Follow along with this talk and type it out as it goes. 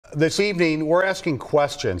This evening, we're asking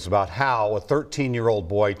questions about how a 13-year-old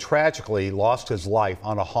boy tragically lost his life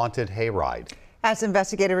on a haunted hayride. As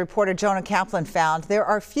investigative reporter Jonah Kaplan found, there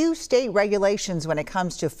are few state regulations when it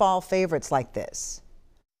comes to fall favorites like this.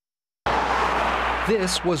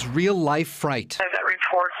 This was real-life fright. I've got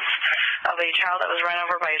reports of a child that was run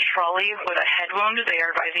over by a trolley with a head wound. They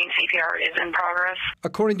are advising CPR is in progress.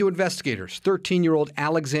 According to investigators, 13-year-old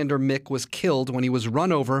Alexander Mick was killed when he was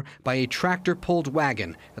run over by a tractor-pulled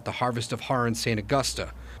wagon at the Harvest of Horror in St.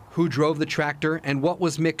 Augusta. Who drove the tractor and what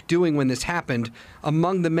was Mick doing when this happened?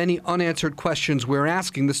 Among the many unanswered questions we're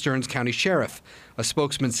asking the Stearns County Sheriff. A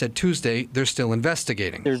spokesman said Tuesday they're still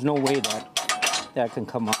investigating. There's no way that can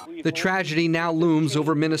come up. The tragedy now looms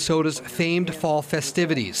over Minnesota's famed fall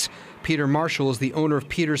festivities. Peter Marshall is the owner of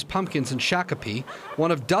Peter's Pumpkins in Shakopee,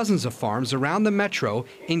 one of dozens of farms around the metro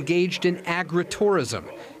engaged in agritourism,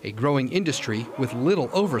 a growing industry with little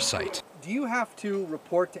oversight. Do you have to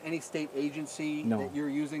report to any state agency that you're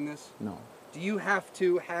using this? No. Do you have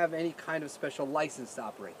to have any kind of special license to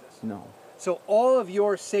operate this? No. So all of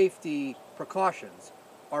your safety precautions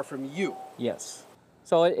are from you? Yes.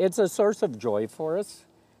 So it's a source of joy for us,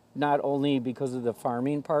 not only because of the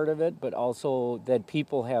farming part of it, but also that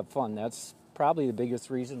people have fun. That's probably the biggest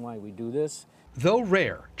reason why we do this. Though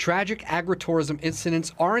rare, tragic agritourism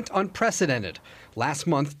incidents aren't unprecedented. Last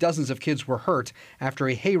month, dozens of kids were hurt after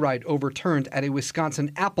a hayride overturned at a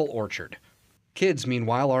Wisconsin apple orchard. Kids,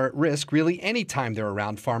 meanwhile, are at risk really any time they're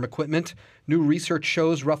around farm equipment. New research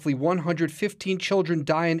shows roughly 115 children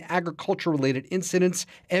die in agriculture-related incidents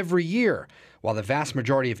every year, while the vast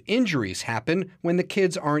majority of injuries happen when the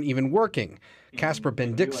kids aren't even working. Casper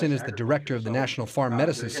Ben-Dixon is the director of the National Farm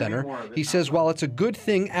Medicine Center. He says while it's a good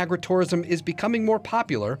thing agritourism is becoming more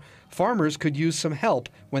popular, farmers could use some help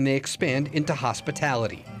when they expand into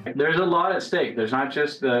hospitality. There's a lot at stake. There's not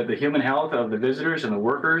just the human health of the visitors and the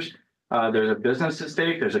workers. There's a business at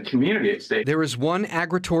stake. There's a community at stake. There is one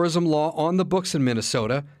agritourism law on the books in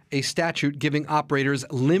Minnesota, a statute giving operators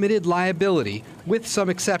limited liability with some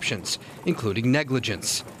exceptions, including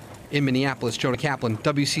negligence. In Minneapolis, Jonah Kaplan,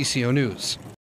 WCCO News.